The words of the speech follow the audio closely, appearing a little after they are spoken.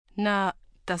Na,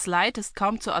 das Leid ist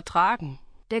kaum zu ertragen.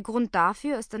 Der Grund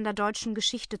dafür ist in der deutschen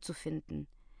Geschichte zu finden.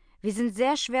 Wir sind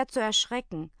sehr schwer zu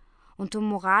erschrecken, und um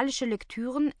moralische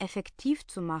Lektüren effektiv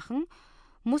zu machen,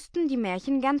 mussten die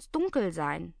Märchen ganz dunkel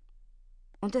sein.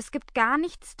 Und es gibt gar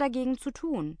nichts dagegen zu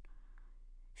tun.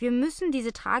 Wir müssen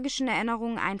diese tragischen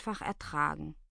Erinnerungen einfach ertragen.